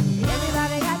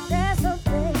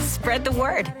spread the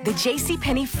word. The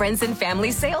JCPenney Friends and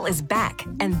Family Sale is back.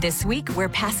 And this week, we're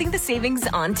passing the savings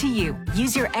on to you.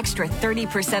 Use your extra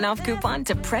 30% off coupon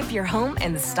to prep your home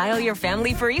and style your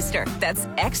family for Easter. That's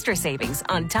extra savings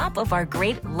on top of our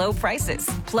great low prices.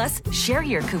 Plus, share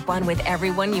your coupon with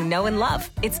everyone you know and love.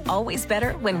 It's always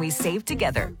better when we save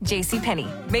together.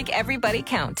 JCPenney. Make everybody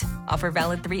count. Offer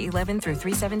valid 3/11 through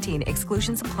 3/17.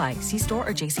 Exclusions apply. See store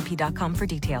or jcp.com for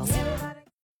details.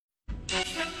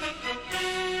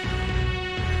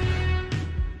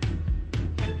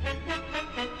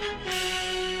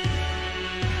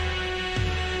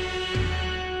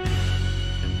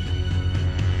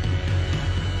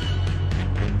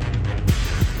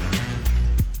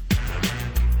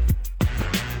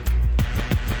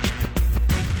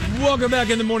 Welcome back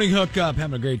in the Morning Hookup.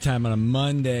 Having a great time on a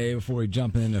Monday before we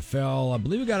jump in the NFL. I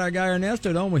believe we got our guy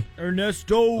Ernesto, don't we?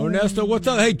 Ernesto, what's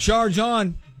up? Hey, charge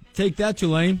on. Take that,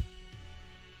 Tulane.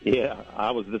 Yeah,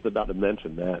 I was just about to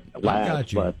mention that last,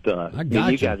 got you. but I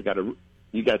got you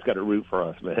guys got to root for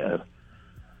us, man.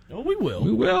 Oh, we will.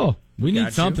 We will. We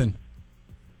need something.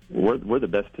 We're the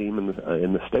best team in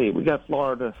the state. We got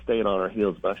Florida State on our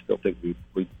heels, but I still think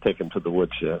we take them to the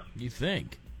woodshed. You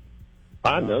think?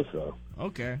 I know so.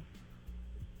 Okay.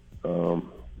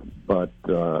 But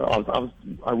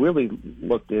I really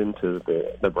looked into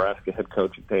the Nebraska head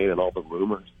coach Dane and all the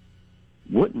rumors.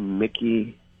 Wouldn't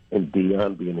Mickey and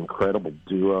Deion be an incredible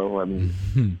duo? I mean,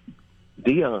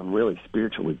 Deion really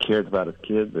spiritually cares about his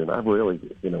kids, and I've really,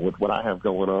 with what I have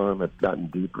going on, I've gotten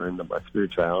deeper into my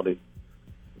spirituality,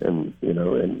 and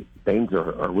things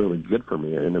are really good for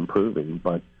me and improving.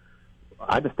 But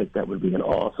I just think that would be an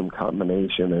awesome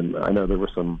combination, and I know there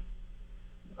was some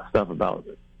stuff about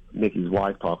Mickey's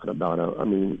wife talking about it. I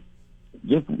mean,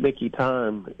 give Mickey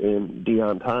time and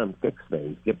Deion time, fix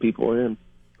things, get people in.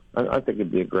 I think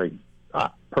it'd be a great.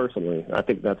 Personally, I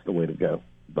think that's the way to go.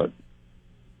 But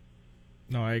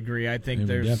no, I agree. I think it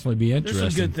there's would definitely be interesting.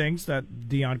 There's some good things that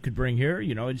Deion could bring here.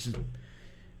 It's just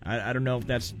I don't know if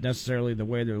that's necessarily the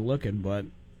way they're looking, but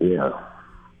yeah.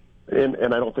 And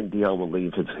I don't think Deion will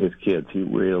leave his kids. He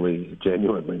really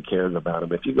genuinely cares about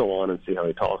them. If you go on and see how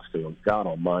he talks to them, God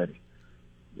Almighty,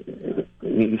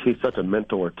 he's such a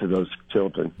mentor to those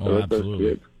children. Oh, those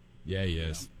kids. Yeah, he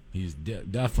is. He's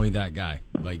definitely that guy.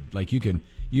 Like you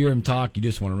hear him talk, you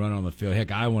just want to run on the field. Heck,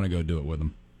 I want to go do it with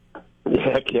him.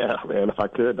 Heck yeah, man. If I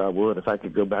could, I would. If I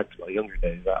could go back to my younger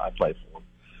days, I'd play for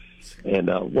him.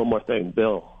 And one more thing,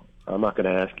 Bill. I'm not going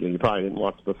to ask you. You probably didn't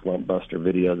watch the Slump Buster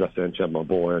videos I sent you. My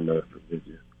boy, did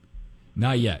you?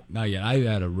 Not yet. I've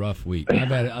had a rough week. I've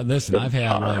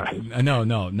had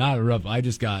no, not a rough. I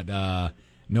just got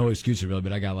no excuse really,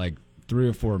 but I got like 3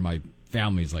 or 4 of my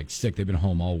family's like sick. They've been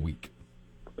home all week.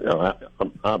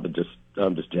 I'm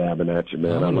just jabbing at you,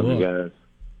 man. I love you guys.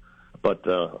 But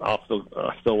I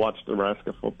still watch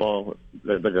Nebraska football.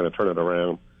 They're going to turn it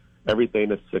around.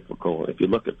 Everything is cyclical. If you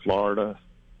look at Florida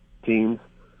teams,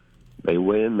 they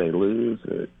win, they lose.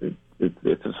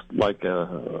 It's just like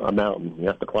a mountain. You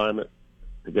have to climb it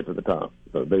to get to the top.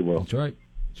 So they will.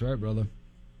 That's right, brother.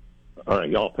 All right,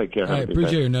 y'all take care. All right,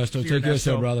 appreciate you, Ernesto. Take care of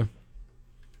yourself, brother.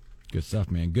 Good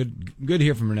stuff, man. Good to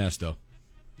hear from Ernesto.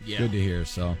 Yeah. Good to hear.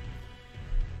 So,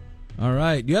 all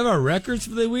right. Do you have our records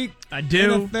for the week? I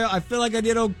do. I feel like I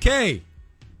did okay.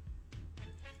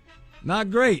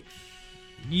 Not great.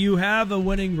 You have a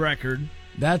winning record.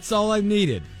 That's all I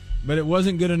needed, but it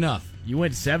wasn't good enough. You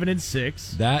went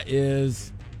 7-6. That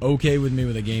is okay with me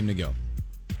with a game to go.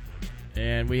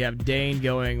 And we have Dane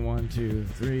going 1, 2,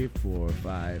 3, 4,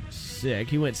 5, 6.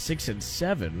 He went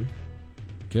 6-7.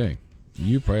 Okay.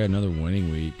 You probably had another winning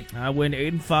week. I win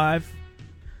 8-5.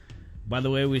 By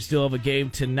the way, we still have a game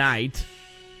tonight.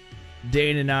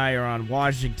 Dane and I are on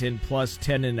Washington plus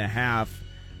 10.5.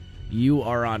 You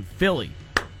are on Philly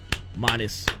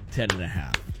minus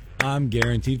 10.5. I'm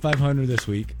guaranteed 500 this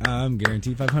week.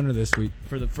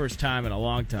 For the first time in a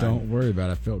long time. Don't worry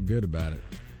about it. I felt good about it.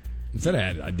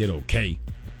 Instead, I did okay.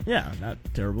 Yeah, not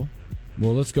terrible.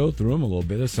 Well, let's go through them a little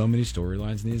bit. There's so many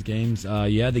storylines in these games.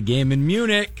 The game in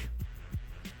Munich.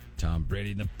 Tom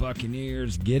Brady and the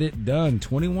Buccaneers get it done.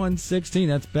 21-16.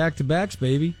 That's back-to-backs,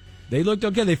 baby. They looked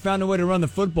okay. They found a way to run the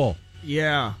football.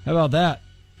 Yeah. How about that?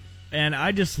 And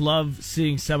I just love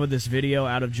seeing some of this video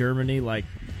out of Germany. Like,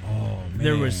 oh, man.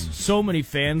 There was so many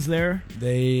fans there.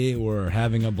 They were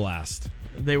having a blast.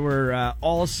 They were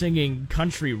all singing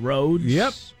Country Roads.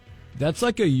 Yep. That's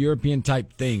like a European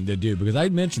type thing to do, because I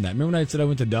mentioned that. Remember when I said I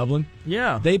went to Dublin?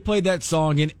 Yeah. They played that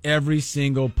song in every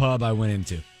single pub I went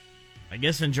into. I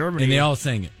guess in Germany. And they all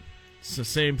sang it. It's the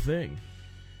same thing.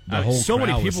 The whole so crowd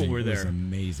many people were It there. was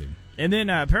amazing. And then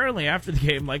apparently after the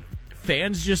game, like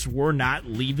fans just were not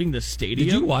leaving the stadium.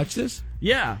 Did you watch this?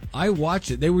 Yeah. I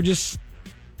watched it. They were just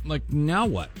like, now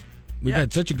what? We've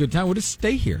had such a good time. We'll just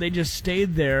stay here. They just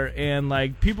stayed there, and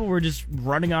like people were just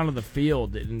running onto the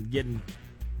field and getting,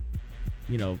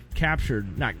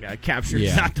 captured. Not captured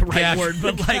is not the right word,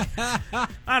 but like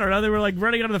I don't know. They were like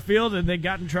running onto the field, and they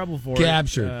got in trouble for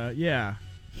captured. it. Yeah.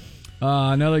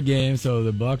 Another game. So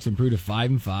the Bucks improved to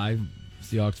 5-5.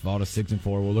 Seahawks fall to 6-4.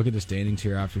 We'll look at the standings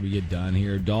here after we get done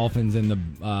here. Dolphins and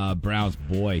the Browns.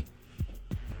 Boy,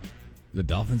 the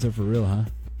Dolphins are for real, huh?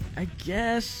 I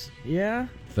guess. Yeah.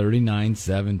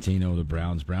 39-17 over the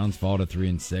Browns. Browns fall to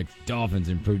 3-6. Dolphins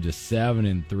improved to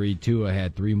 7-3. Tua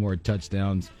had 3 more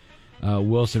touchdowns.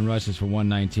 Wilson rushes for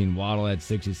 119. Waddle had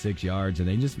 66 yards, and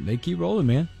they keep rolling,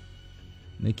 man.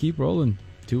 They keep rolling.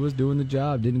 Tua's doing the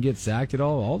job. Didn't get sacked at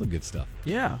all. All the good stuff.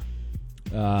 Yeah.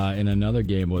 In another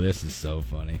game, well, this is so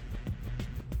funny.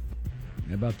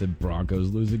 How about the Broncos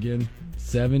lose again?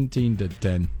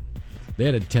 17-10. They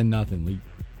had a 10-0 lead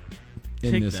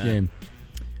in this game.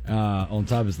 On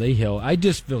top of this, they held. I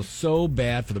just feel so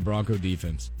bad for the Bronco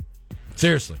defense.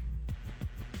 Seriously.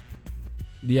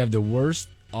 You have the worst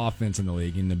offense in the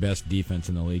league and the best defense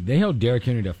in the league. They held Derrick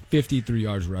Henry to 53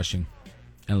 yards rushing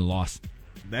and lost.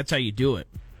 That's how you do it.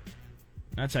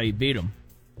 That's how you beat them.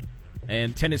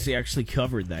 And Tennessee actually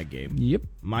covered that game. Yep.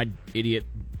 My idiot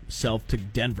self took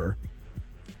Denver.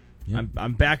 Yep.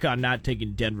 I'm back on not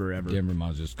taking Denver ever. Denver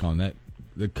might just calling that.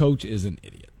 The coach is an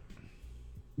idiot.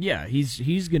 Yeah,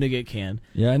 he's going to get canned.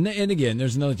 Yeah, and again,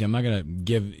 there's another thing. I'm not going to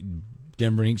give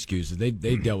Denver any excuses. They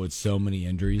dealt with so many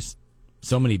injuries,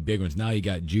 so many big ones. Now you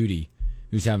got Judy,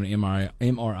 who's having an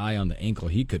MRI on the ankle.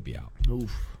 He could be out.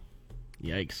 Oof.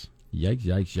 Yikes.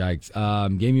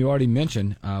 Yikes. Game you already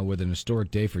mentioned with an historic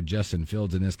day for Justin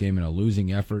Fields in this game in a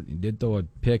losing effort. He did throw a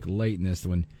pick late in this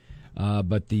one.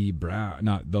 But the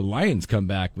Lions come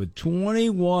back with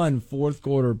 21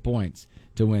 fourth-quarter points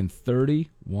to win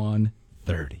 31-30.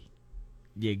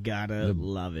 You gotta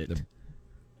love it. The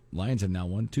Lions have now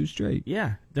won 2 straight.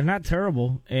 Yeah, they're not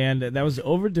terrible. And that was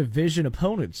over division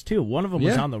opponents, too. One of them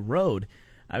was on the road.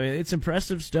 I mean, it's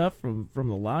impressive stuff from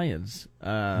the Lions.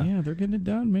 Yeah, they're getting it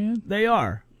done, man. They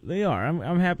are.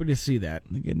 I'm happy to see that.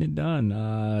 They're getting it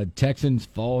done. Texans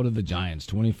fall to the Giants,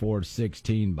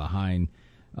 24-16 behind.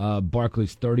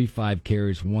 Barkley's 35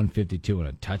 carries, 152 and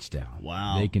a touchdown.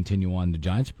 Wow. They continue on. The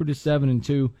Giants are pretty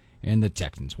 7-2, and the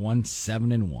Texans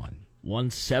 1-7-1.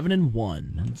 1-7-1.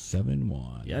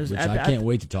 1-7-1. Yes, which I can't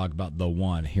wait to talk about the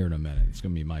one here in a minute. It's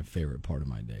going to be my favorite part of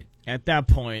my day. At that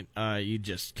point, you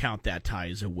just count that tie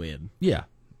as a win. Yeah.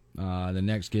 The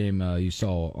next game you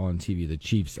saw on TV, the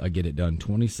Chiefs get it done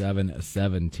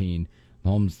 27-17.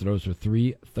 Mahomes throws for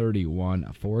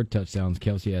 331, 4 touchdowns.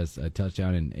 Kelsey has a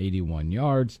touchdown and 81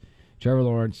 yards. Trevor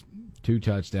Lawrence, 2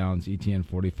 touchdowns. ETN,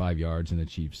 45 yards, and the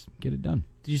Chiefs get it done.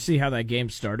 Did you see how that game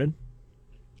started?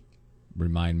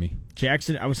 Remind me.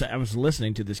 Jackson, I was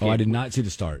listening to this game. Oh, I did not see the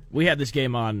start. We had this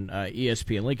game on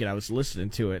ESPN Lincoln. I was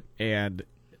listening to it, and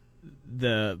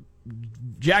the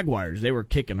Jaguars, they were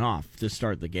kicking off to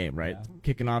start the game, right? Yeah.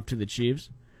 Kicking off to the Chiefs.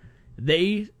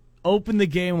 They opened the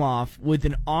game off with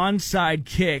an onside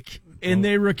kick, and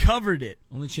they recovered it.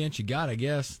 Only chance you got, I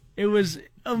guess. It was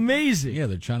amazing. Yeah,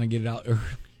 they're trying to get it out early.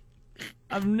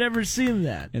 I've never seen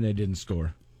that. And they didn't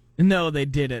score. No, they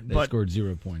didn't. They scored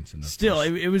 0 points. Still,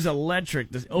 it was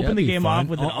electric. To open the game off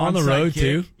with an on the road, kick.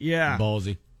 too. Yeah.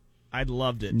 Ballsy. I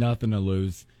loved it. Nothing to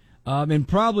lose. And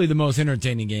probably the most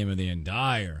entertaining game of the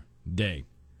entire day.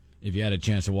 If you had a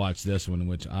chance to watch this one,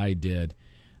 which I did.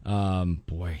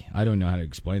 Boy, I don't know how to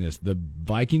explain this. The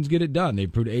Vikings get it done. They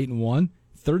proved 8-1,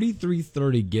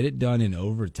 33-30, get it done in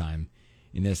overtime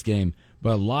in this game.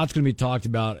 But a lot's going to be talked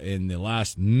about in the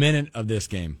last minute of this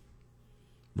game,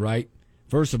 right?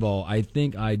 First of all, I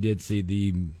think I did see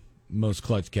the most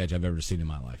clutch catch I've ever seen in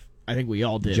my life. I think we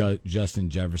all did. Justin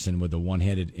Jefferson with a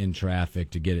one-handed in traffic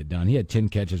to get it done. He had 10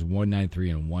 catches, 193,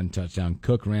 and 1 touchdown.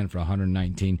 Cook ran for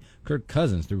 119. Kirk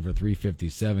Cousins threw for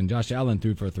 357. Josh Allen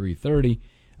threw for 330.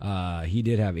 He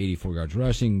did have 84 yards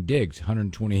rushing. Diggs,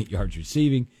 128 yards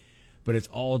receiving. But it's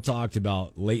all talked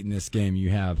about late in this game.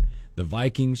 You have the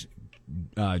Vikings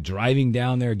driving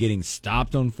down there, getting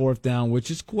stopped on 4th down,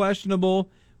 which is questionable.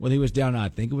 When he was down, I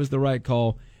think it was the right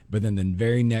call. But then the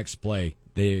very next play,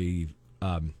 they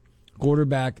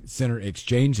quarterback center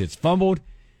exchange. It's fumbled.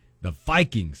 The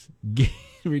Vikings get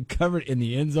recovered in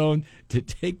the end zone to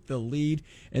take the lead.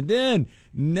 And then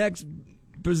next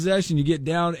possession, you get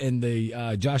down, and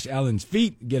the Josh Allen's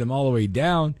feet get him all the way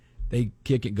down. They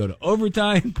kick it, go to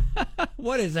overtime.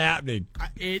 What is happening?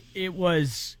 It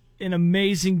was an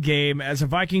amazing game. As a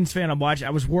Vikings fan, I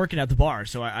was working at the bar,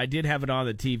 so I did have it on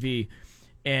the TV.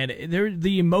 And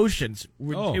the emotions.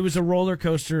 It was a roller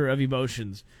coaster of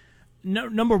emotions. No,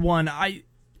 number one,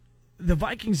 the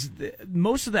Vikings,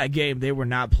 most of that game, they were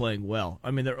not playing well.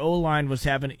 I mean, their O-line was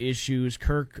having issues.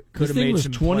 Kirk could have made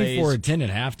some plays. This thing was 24-10 at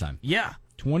halftime. Yeah.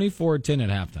 24-10 at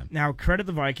halftime. Now, credit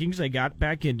the Vikings. They got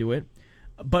back into it.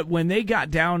 But when they got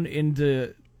down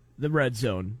into the red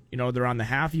zone, they're on the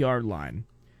half-yard line,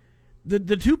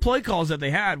 the two play calls that they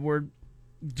had were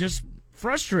just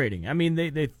frustrating. I mean,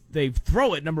 they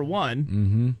throw it, number one.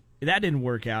 Mm-hmm. That didn't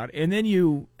work out. And then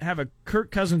you have a Kirk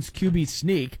Cousins QB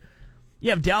sneak. You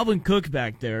have Dalvin Cook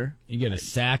back there. You get a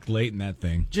sack late in that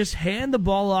thing. Just hand the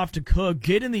ball off to Cook.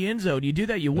 Get in the end zone. You do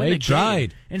that, you win the game. They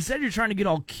tried. Instead, you're trying to get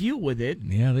all cute with it.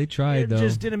 Yeah, they tried, though. It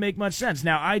just didn't make much sense.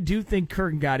 Now, I do think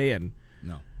Kirk got in.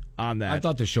 No. On that. I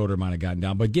thought the shoulder might have gotten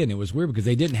down. But again, it was weird because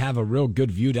they didn't have a real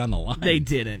good view down the line. They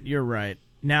didn't. You're right.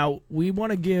 Now, we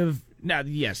want to give... Now,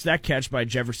 yes, that catch by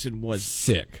Jefferson was...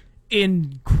 sick.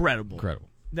 Incredible. Incredible.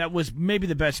 That was maybe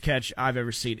the best catch I've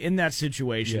ever seen in that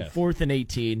situation. Yes. 4th and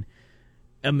 18.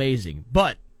 Amazing.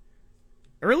 But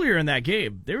earlier in that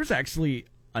game, there was actually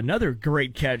another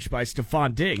great catch by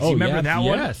Stephon Diggs. You remember that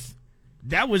one? Yes.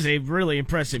 That was a really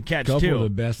impressive catch, Couple too. of the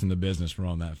best in the business were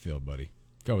on that field, buddy.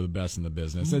 Couple of the best in the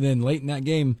business. And then late in that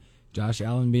game, Josh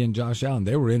Allen being Josh Allen,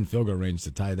 they were in field goal range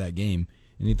to tie that game.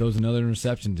 And he throws another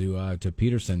interception to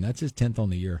Peterson. That's his 10th on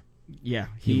the year. Yeah.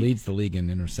 He leads the league in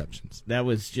interceptions. That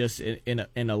was just an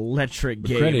electric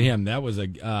game. Credit him. That was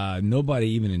nobody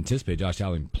even anticipated Josh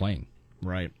Allen playing.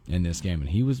 Right. In this game. And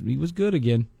he was good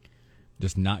again.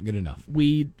 Just not good enough.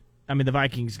 The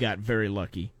Vikings got very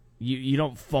lucky. You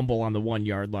don't fumble on the 1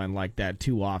 yard line like that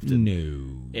too often.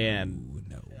 No. And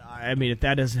I mean, if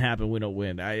that doesn't happen, we don't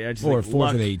win. I just or think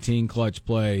 4th and 18 clutch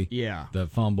play. Yeah. The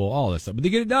fumble, all this stuff. But they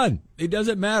get it done. It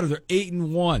doesn't matter. They're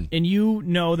 8-1. And you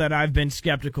know that I've been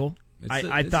skeptical.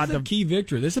 I thought the key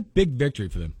victory. This is a big victory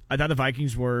for them. I thought the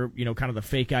Vikings were, kind of the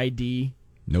fake ID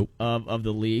of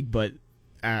the league, but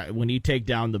when you take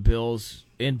down the Bills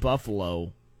in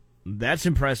Buffalo, that's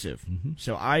impressive. Mm-hmm.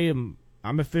 So I'm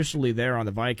officially there on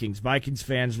the Vikings. Vikings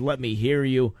fans, let me hear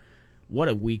you. What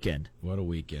a weekend. What a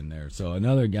weekend there. So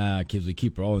another guy, kids, we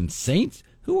keep rolling. Saints?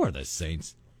 Who are the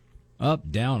Saints? Up,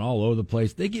 down, all over the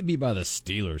place. They get beat by the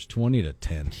Steelers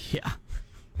 20-10. Yeah.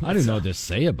 I didn't know what to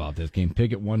say about this game.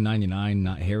 Pickett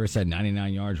 199. Harris had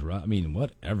 99 yards. I mean,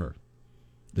 whatever.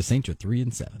 The Saints are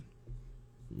 3-7.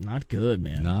 Not good,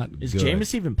 man. Not Is good.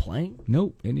 Jameis even playing?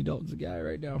 Nope. Andy Dalton's the guy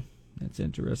right now. That's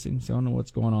interesting. So I don't know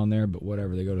what's going on there, but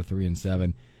whatever. They go to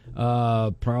 3-7.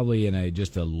 Probably in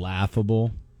just a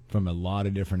laughable from a lot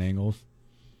of different angles.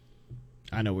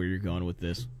 I know where you're going with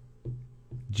this.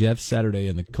 Jeff Saturday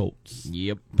and the Colts.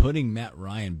 Yep. Putting Matt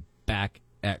Ryan back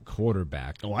at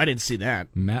quarterback. Oh, I didn't see that.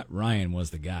 Matt Ryan was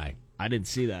the guy. I didn't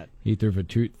see that. He threw for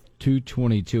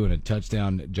 222 and a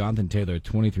touchdown. Jonathan Taylor,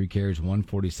 23 carries,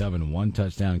 147, one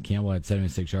touchdown. Campbell had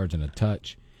 76 yards and a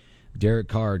touch. Derek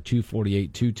Carr,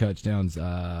 248, 2 touchdowns.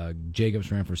 Jacobs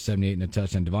ran for 78 and a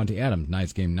touchdown. Devontae Adams,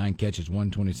 nice game, 9 catches,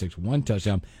 126, 1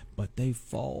 touchdown. But they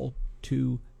fall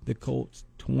to the Colts,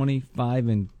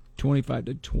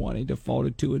 25-20 to fall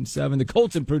to 2-7. The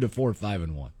Colts improved to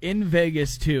 4-5-1. In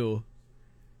Vegas, too.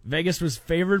 Vegas was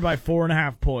favored by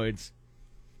 4.5 points.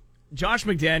 Josh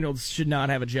McDaniels should not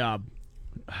have a job.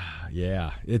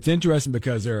 Yeah, it's interesting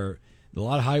because a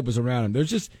lot of hype was around him. There's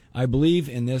just, I believe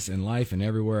in this in life and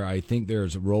everywhere. I think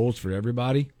there's roles for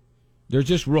everybody. There's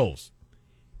just roles.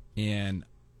 And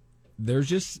there's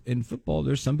just, in football,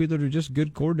 there's some people that are just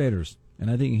good coordinators. And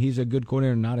I think he's a good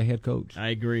coordinator, not a head coach. I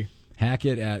agree.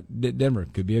 Hackett at Denver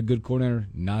could be a good coordinator,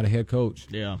 not a head coach.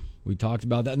 Yeah. We talked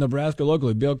about that in Nebraska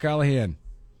locally. Bill Callahan,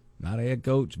 not a head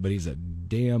coach, but he's a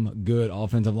damn good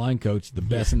offensive line coach, the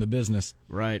best in the business.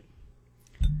 Right.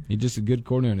 He's just a good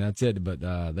coordinator, and that's it. But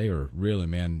they were really,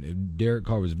 man, Derek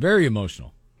Carr was very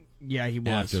emotional. Yeah, he was.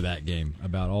 After that game,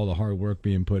 about all the hard work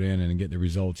being put in and getting the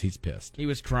results, he's pissed. He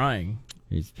was crying.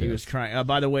 He was crying.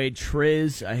 By the way,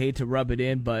 Triz, I hate to rub it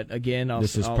in, but again,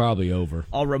 this is probably over.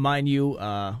 I'll remind you,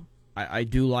 I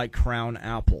do like Crown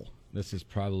Apple. This is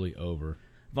probably over.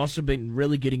 I've also been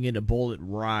really getting into Bullet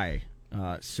Rye,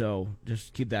 so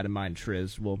just keep that in mind,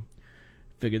 Triz. We'll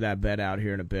figure that bet out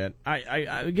here in a bit.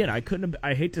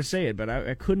 I hate to say it, but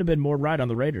I couldn't have been more right on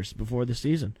the Raiders before the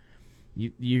season.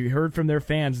 You heard from their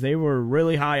fans; they were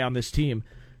really high on this team,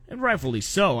 and rightfully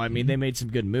so. I mean, they made some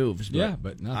good moves.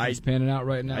 But nothing's panning out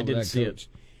right now. I didn't see it.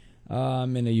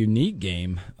 In a unique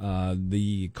game,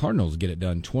 the Cardinals get it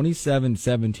done,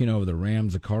 27-17 over the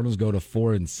Rams. The Cardinals go to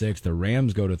 4-6. The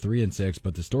Rams go to 3-6.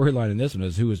 But the storyline in this one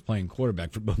is who is playing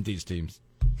quarterback for both these teams.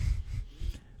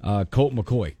 Colt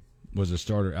McCoy, was a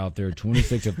starter out there.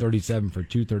 26 of 37 for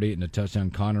 238 and a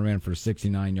touchdown. Connor ran for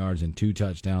 69 yards and 2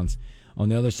 touchdowns. On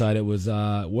the other side, it was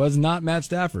not Matt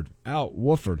Stafford. Out.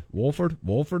 Wolford.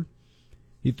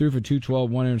 He threw for 212,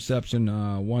 1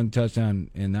 interception, 1 touchdown,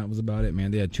 and that was about it,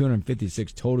 man. They had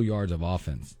 256 total yards of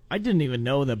offense. I didn't even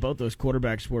know that both those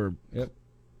quarterbacks were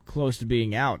close to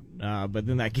being out. But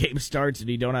then that game starts and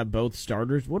you don't have both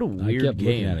starters. What a weird game. I kept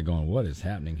looking at it going, what is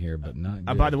happening here? But not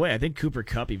good. By the way, I think Cooper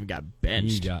Kupp even got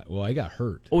benched. He got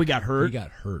hurt. Oh, he got hurt? He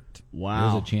got hurt.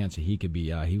 Wow. There's a chance that he could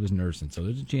be, he was nursing, so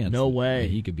there's a chance. No way.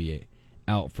 He could be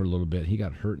out for a little bit. He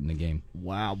got hurt in the game.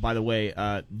 Wow. By the way,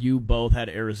 you both had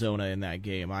Arizona in that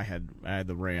game. I had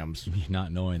the Rams.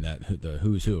 Not knowing that the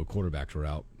who's who of quarterbacks were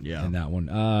out in that one.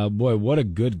 Boy, what a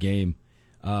good game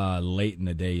late in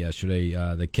the day yesterday.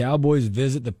 The Cowboys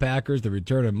visit the Packers, the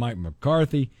return of Mike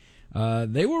McCarthy.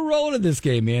 They were rolling in this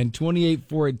game, man,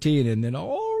 28-14, and then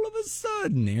all of a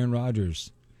sudden Aaron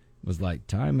Rodgers was like,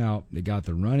 timeout. They got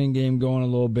the running game going a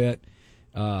little bit.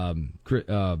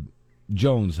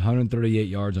 Jones, 138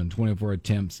 yards on 24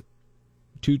 attempts,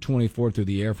 224 through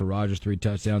the air for Rodgers, 3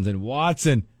 touchdowns. And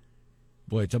Watson,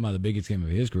 boy, talking about the biggest game of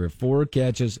his career, 4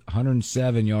 catches,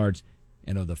 107 yards.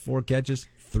 And of the 4 catches,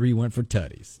 3 went for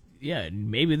tutties. Yeah,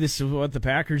 maybe this is what the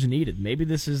Packers needed. Maybe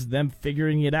this is them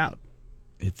figuring it out.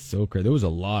 It's so crazy. There was a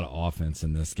lot of offense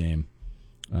in this game.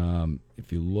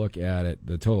 If you look at it,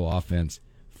 the total offense,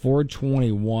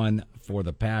 421 for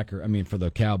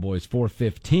the Cowboys,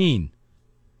 415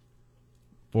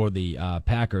 for the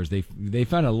Packers. They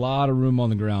found a lot of room on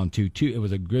the ground, too. It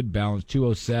was a good balance,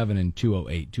 207 and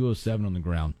 208. 207 on the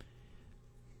ground.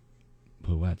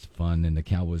 Oh, that's fun. And the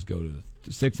Cowboys go to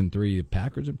 6-3. The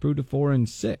Packers improved to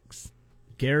 4-6.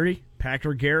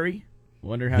 Packer Gary.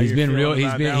 Wonder how he's been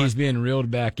reeled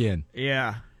back in.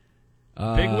 Yeah.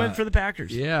 Big win for the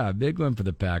Packers. Yeah, big win for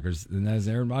the Packers. And as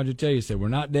Aaron Rodgers said, we're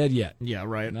not dead yet. Yeah,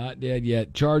 right. Not dead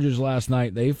yet. Chargers last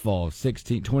night, they fall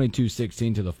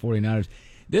 22-16 to the 49ers.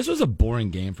 This was a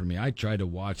boring game for me. I tried to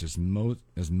watch as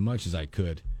much as I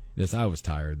could. I was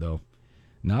tired, though.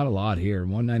 Not a lot here.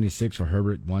 196 for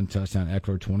Herbert, 1 touchdown.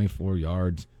 Eckler, 24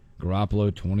 yards.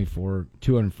 Garoppolo,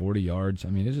 240 yards. I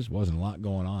mean, it just wasn't a lot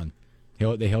going on.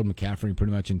 They held McCaffrey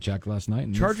pretty much in check last night.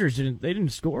 And Chargers didn't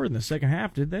score in the second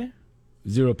half, did they?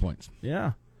 0 points.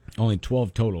 Yeah. Only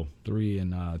 12 total. 3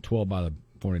 and 12 by the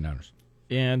 49ers.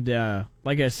 And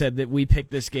like I said, that we picked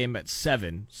this game at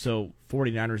 7. So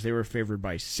 49ers, they were favored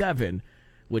by 7,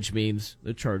 which means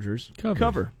the Chargers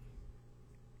cover.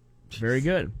 Very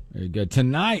good. Very good.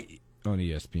 Tonight on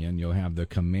ESPN, you'll have the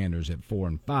Commanders at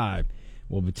 4-5.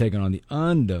 We'll be taking on the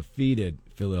undefeated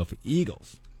Philadelphia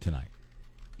Eagles tonight.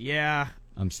 Yeah.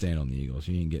 I'm staying on the Eagles.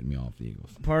 You ain't getting me off the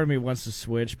Eagles. Part of me wants to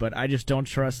switch, but I just don't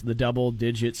trust the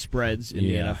double-digit spreads in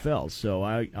the NFL. So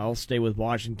I'll stay with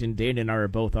Washington. Dana and I are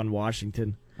both on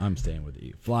Washington. I'm staying with the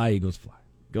Eagles. Fly, Eagles, fly.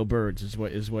 Go Birds is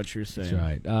what you're saying.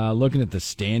 That's right. Looking at the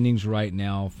standings right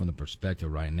now, from the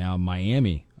perspective right now,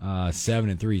 Miami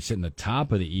 7-3, sitting at the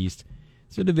top of the East.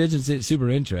 So division's super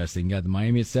interesting. You got the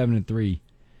Miami at 7-3.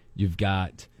 You've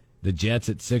got the Jets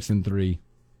at 6-3,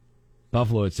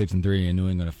 Buffalo at 6-3, and New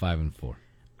England at 5-4.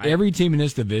 Every team in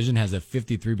this division has a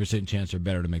 53% chance or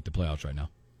better to make the playoffs right now.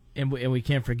 And we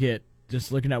can't forget,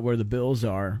 just looking at where the Bills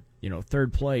are,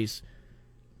 third place.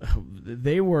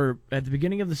 They were at the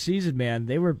beginning of the season, man.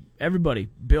 They were everybody.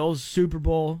 Bills Super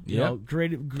Bowl,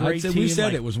 great I'd say team. We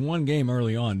said it was one game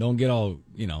early on. Don't get all,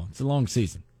 it's a long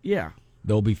season. Yeah,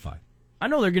 they'll be fine. I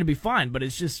know they're going to be fine, but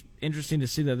it's just interesting to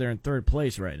see that they're in third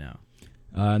place right now.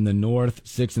 In the North,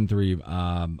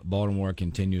 6-3. Baltimore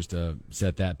continues to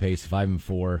set that pace.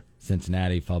 5-4.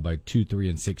 Cincinnati, followed by 2, 3,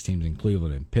 and 6 teams in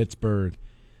Cleveland and Pittsburgh.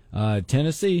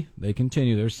 Tennessee, they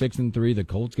continue. They're 6-3. The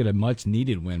Colts get a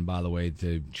much-needed win, by the way,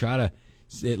 to try to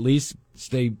at least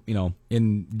stay,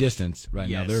 in distance right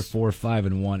now. They're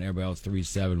 4-5-1. Everybody else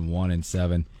 3-7,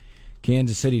 1-7.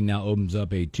 Kansas City now opens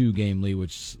up a 2-game lead,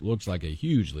 which looks like a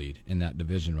huge lead in that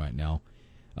division right now.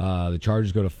 The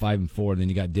Chargers go to 5-4. Then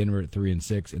you got Denver at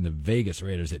 3-6, and the Vegas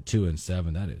Raiders at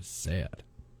 2-7. That is sad.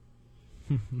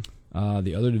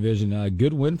 The other division,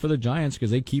 good win for the Giants because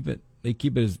they keep it. They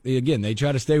keep it again. They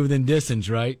try to stay within distance,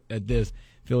 right? At this,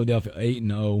 Philadelphia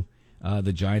 8-0,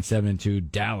 the Giants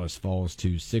 7-2. Dallas falls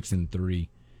to 6-3,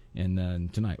 and then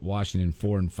tonight Washington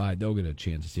 4-5. They'll get a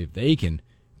chance to see if they can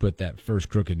put that first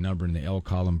crooked number in the L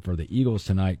column for the Eagles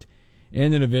tonight.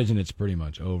 In the division, it's pretty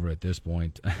much over at this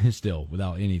point. Still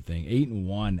without anything.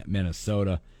 8-1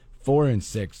 Minnesota,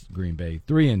 4-6 Green Bay,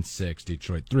 3-6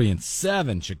 Detroit,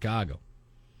 3-7 Chicago.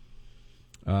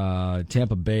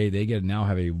 Tampa Bay, they now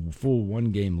have a full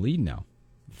 1-game lead now.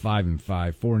 5-5,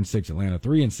 4-6 Atlanta,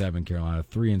 3-7 Carolina,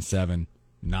 3-7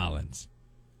 Nolans.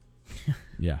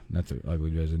 Yeah, that's an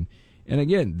ugly division. And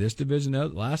again, this division, the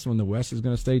last one, the West is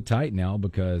going to stay tight now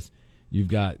because you've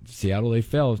got Seattle. They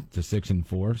fell to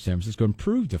 6-4. San Francisco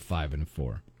improved to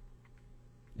 5-4.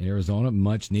 Arizona,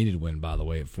 much needed win, by the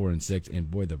way, at 4-6.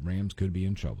 And boy, the Rams could be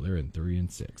in trouble. They're in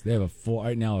 3-6. They have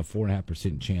right now a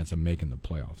 4.5% chance of making the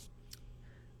playoffs.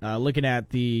 Looking at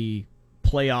the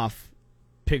playoff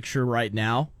picture right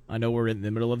now, I know we're in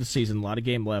the middle of the season, a lot of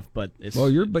game left, but it's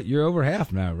you're over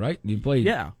half now, right? You played,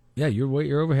 yeah,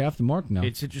 you're over half the mark now.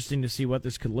 It's interesting to see what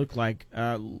this could look like.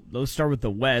 Let's start with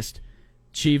the West.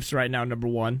 Chiefs right now number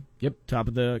 1. Yep, top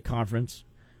of the conference.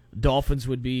 Dolphins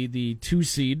would be the 2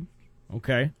 seed.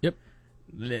 Okay. Yep.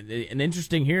 And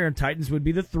interesting here, Titans would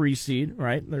be the 3 seed,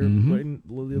 right? They're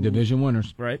division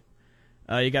winners, right?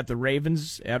 You got the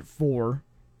Ravens at 4.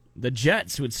 The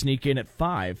Jets would sneak in at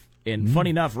 5. And funny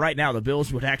enough, right now the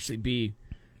Bills would actually be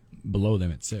below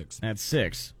them at 6. At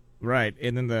 6, right?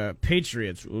 And then the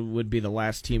Patriots would be the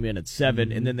last team in at 7.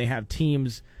 And then they have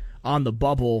teams on the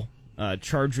bubble: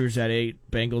 Chargers at 8,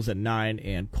 Bengals at 9,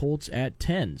 and Colts at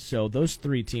 10. So those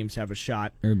 3 teams have a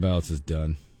shot. Everybody else is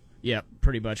done. Yeah,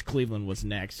 pretty much. Cleveland was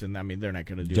next, and I mean they're not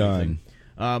going to do anything.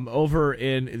 Over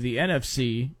in the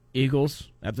NFC, Eagles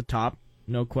at the top,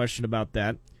 no question about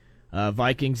that.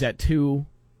 Vikings at 2,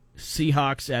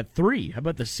 Seahawks at 3. How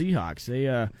about the Seahawks?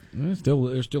 They're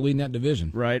still leading that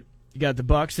division, right? You got the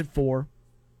Bucs at 4.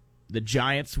 The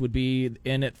Giants would be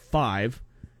in at 5.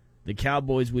 The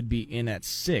Cowboys would be in at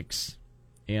 6.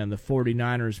 And the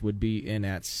 49ers would be in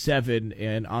at 7.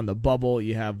 And on the bubble,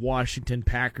 you have Washington,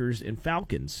 Packers, and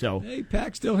Falcons. So, hey,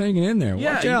 Pack's still hanging in there.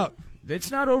 Watch out.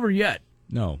 It's not over yet.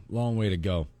 No, long way to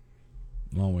go.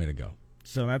 Long way to go.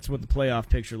 So that's what the playoff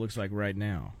picture looks like right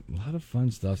now. A lot of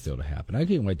fun stuff still to happen. I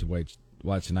can't wait to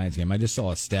watch tonight's game. I just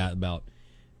saw a stat about,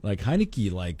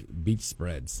 Heineke, beat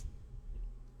spreads.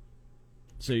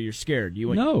 So you're scared?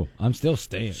 No, I'm still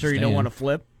staying. Sure you don't want to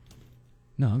flip?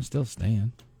 No, I'm still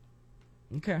staying.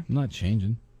 Okay. I'm not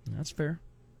changing. That's fair.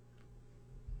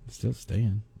 I'm still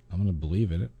staying. I'm going to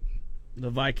believe in it. The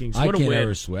Vikings, I what a can't win.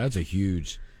 ever swear. That's a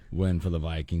huge win for the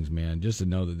Vikings, man. Just to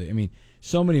know that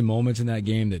so many moments in that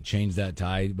game that changed that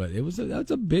tide, but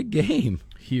that's a big game.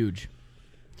 Huge.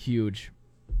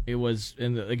 It was,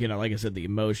 and again, like I said, the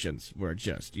emotions were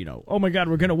just, oh my God,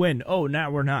 we're going to win. Oh,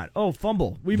 now we're not. Oh,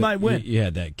 fumble. We might win. You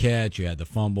had that catch, you had the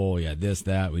fumble, you had this,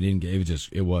 that. We didn't get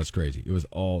it was crazy. It was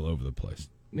all over the place.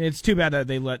 It's too bad that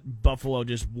they let Buffalo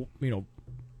just,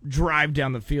 drive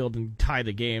down the field and tie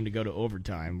the game to go to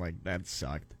overtime. That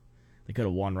sucked. They could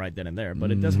have won right then and there,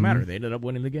 but it doesn't matter. They ended up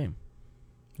winning the game.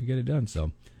 You get it done,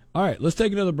 so. All right, let's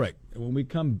take another break. When we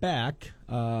come back,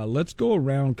 let's go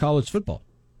around college football,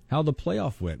 how the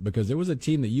playoff went, because there was a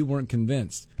team that you weren't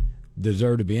convinced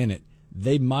deserved to be in it.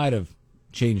 They might have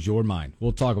changed your mind.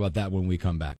 We'll talk about that when we come back.